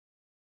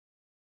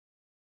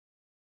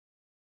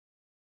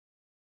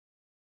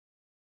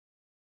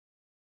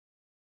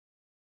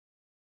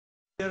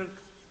Your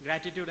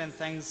gratitude and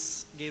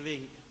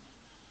thanksgiving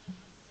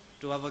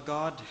to our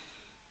God,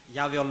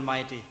 Yahweh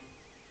Almighty.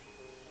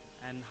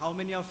 And how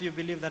many of you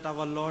believe that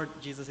our Lord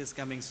Jesus is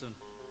coming soon?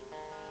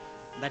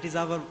 That is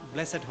our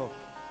blessed hope.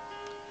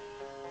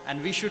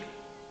 And we should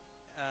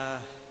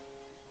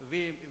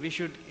we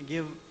should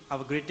give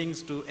our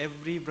greetings to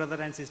every brother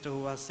and sister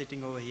who are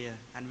sitting over here.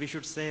 And we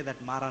should say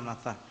that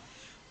Maranatha.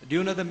 Do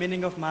you know the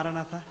meaning of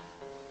Maranatha?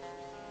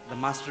 The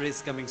Master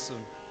is coming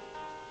soon.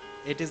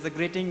 It is the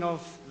greeting of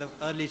the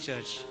early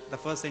church, the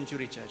first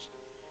century church.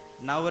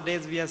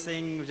 Nowadays we are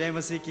saying Jai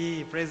Masih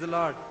Ki, praise the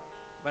Lord.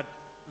 But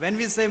when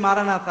we say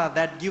Maranatha,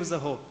 that gives a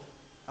hope.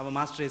 Our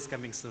Master is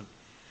coming soon.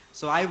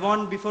 So I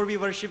want, before we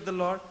worship the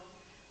Lord,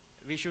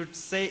 we should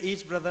say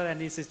each brother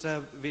and each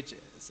sister which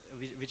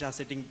are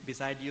sitting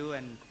beside you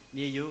and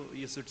near you,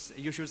 you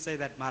should say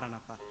that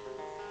Maranatha.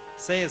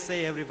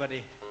 Say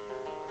everybody.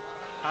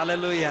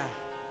 Hallelujah.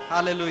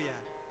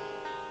 Hallelujah.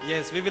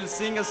 Yes, we will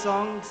sing a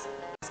song.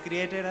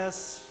 Created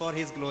us for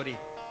His glory,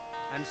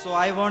 and so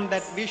I want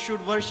that we should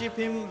worship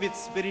Him with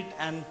spirit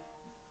and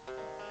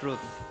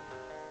truth.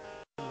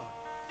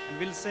 And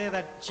we'll say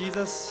that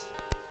Jesus,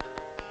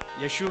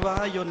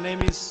 Yeshua, your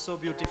name is so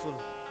beautiful,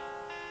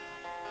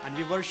 and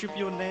we worship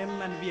your name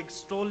and we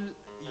extol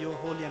your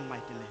holy and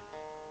mighty name.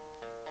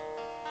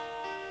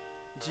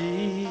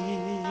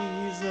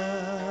 Jesus,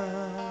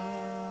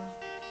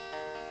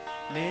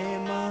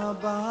 name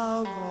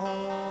above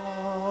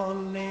all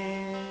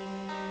names,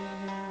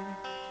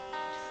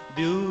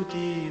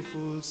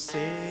 beautiful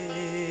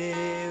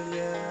Savior,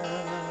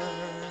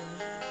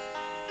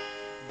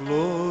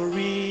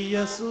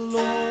 glorious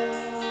Lord,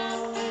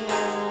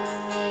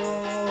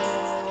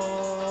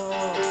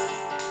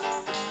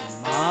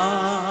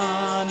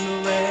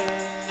 Emmanuel,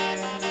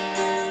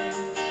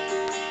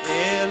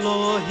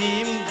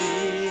 Elohim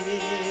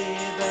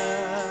with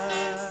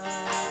us,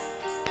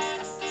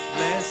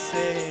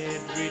 blessed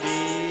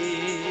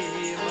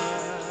Redeemer,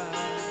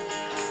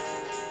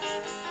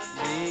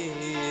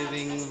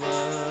 living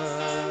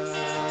word.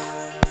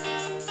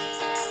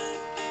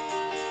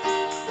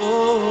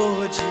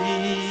 Oh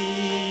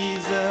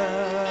Jesus,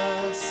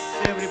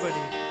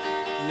 everybody,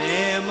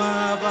 name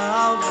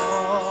above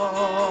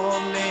all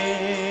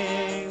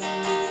names,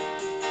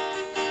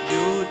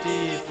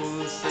 beautiful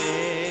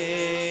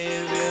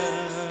Savior,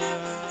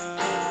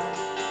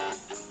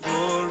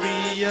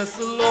 glorious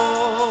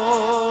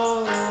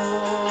Lord,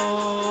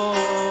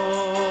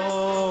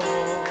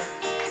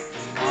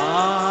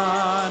 Emmanuel,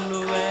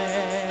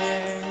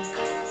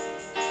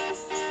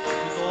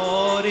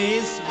 God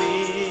is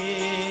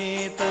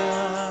with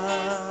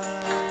us,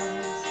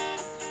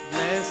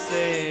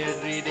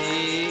 blessed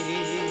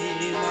Redeemer,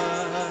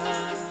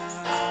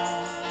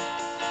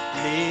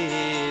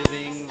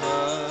 living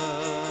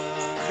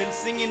word. We'll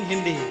sing in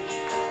Hindi.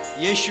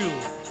 Yeshu,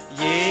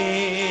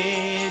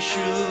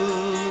 Yeshu,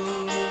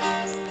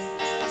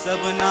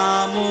 सब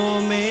नामों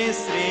में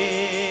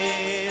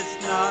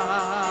श्रेष्ठ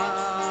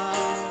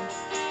नाम,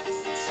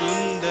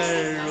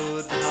 सुंदर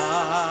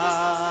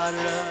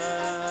उद्धारण,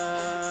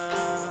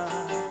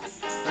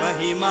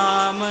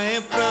 महिमामय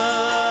प्रभु,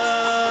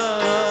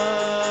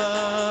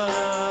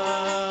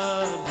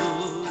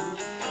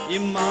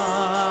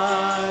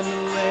 Immanuel,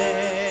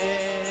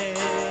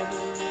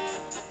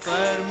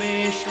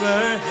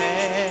 परमेश्वर है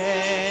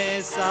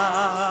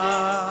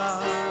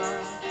साथ,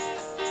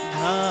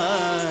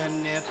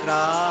 धन्य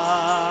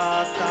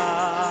त्राता,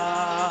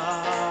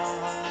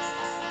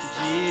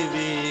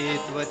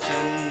 जीवित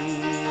वचन.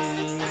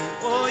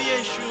 Oh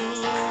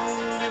Yeshua,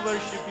 we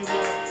worship you,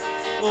 Lord.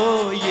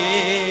 Oh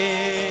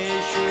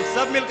Yeshua,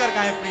 सब मिलकर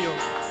गाएं प्रियो.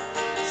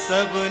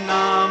 सब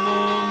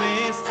नामों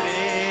में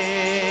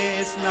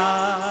श्रेष्ठ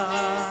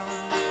नाम,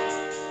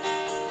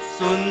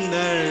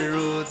 सुंदर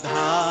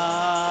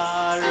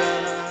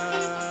उद्धारण,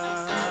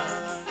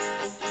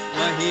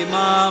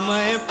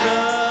 महिमामय प्रभु,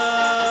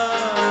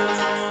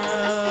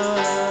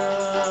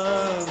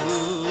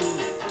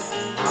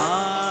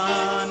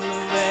 इम्मानुएल,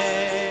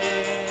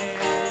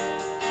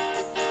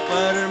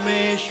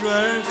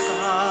 परमेश्वर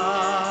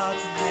साथ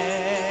है,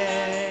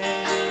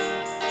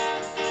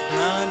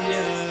 धन्य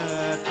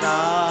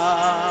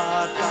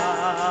त्राता,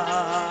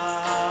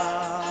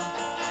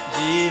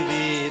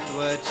 जीवित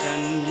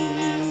वचन.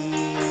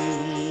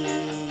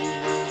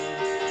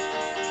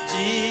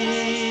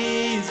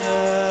 Jesus,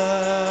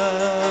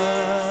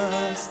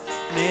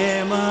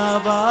 name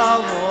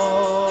above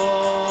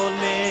all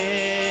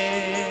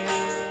names,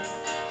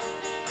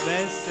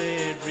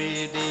 blessed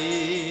Redeemer,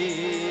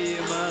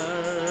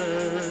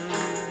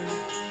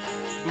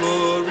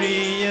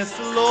 glorious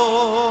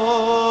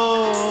Lord,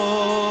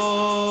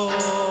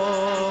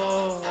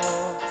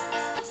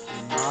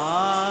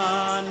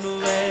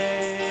 Emmanuel.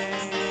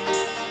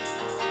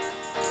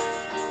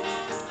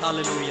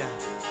 Hallelujah.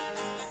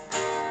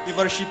 We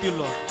worship you,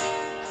 Lord.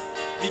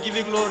 We give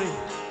you glory.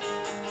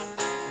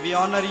 We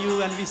honor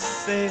you and we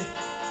say,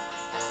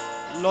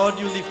 Lord,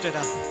 you lifted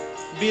up.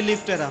 Be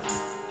lifted up.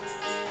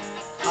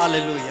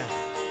 Hallelujah.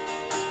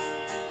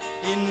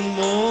 In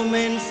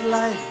moments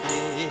like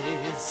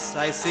this,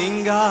 I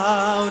sing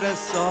out a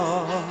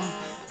song.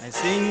 I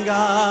sing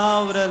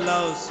out a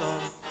love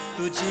song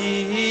to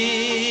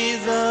Jesus.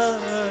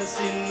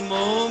 In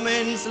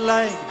moments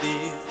like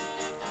this,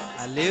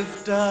 I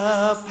lift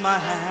up my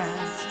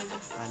hands.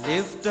 I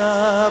lift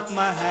up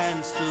my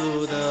hands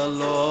to the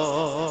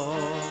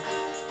Lord,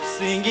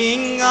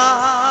 singing,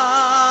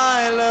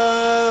 I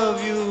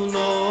love you,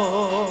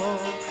 Lord.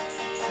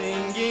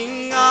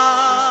 Singing,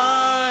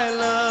 I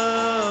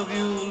love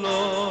you,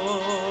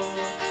 Lord.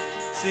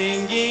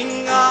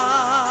 Singing,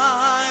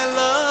 I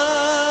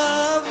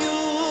love you,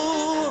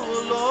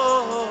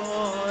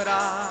 Lord.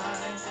 I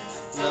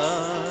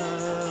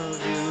love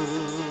you.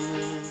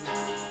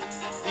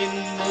 In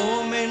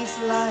moments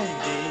like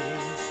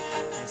this,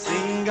 I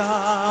sing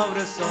out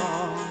a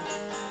song.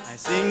 I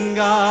sing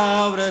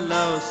out a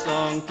love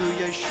song to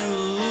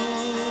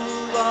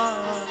Yeshua.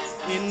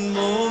 In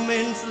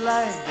moments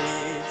like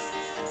this,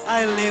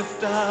 I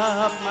lift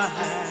up my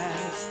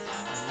hands.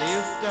 I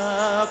lift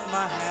up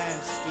my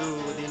hands to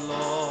the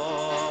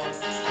Lord,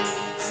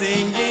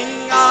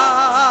 singing,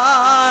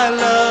 I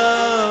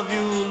love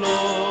you,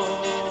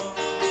 Lord.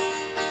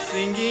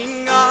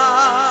 Singing,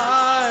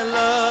 I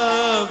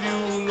love you,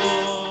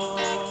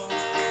 Lord.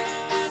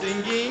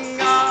 Singing,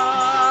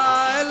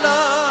 I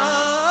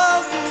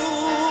love you,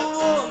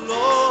 oh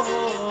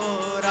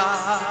Lord.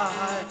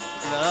 I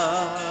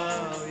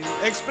love you.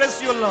 Express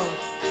your love.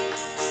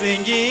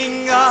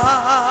 Singing, I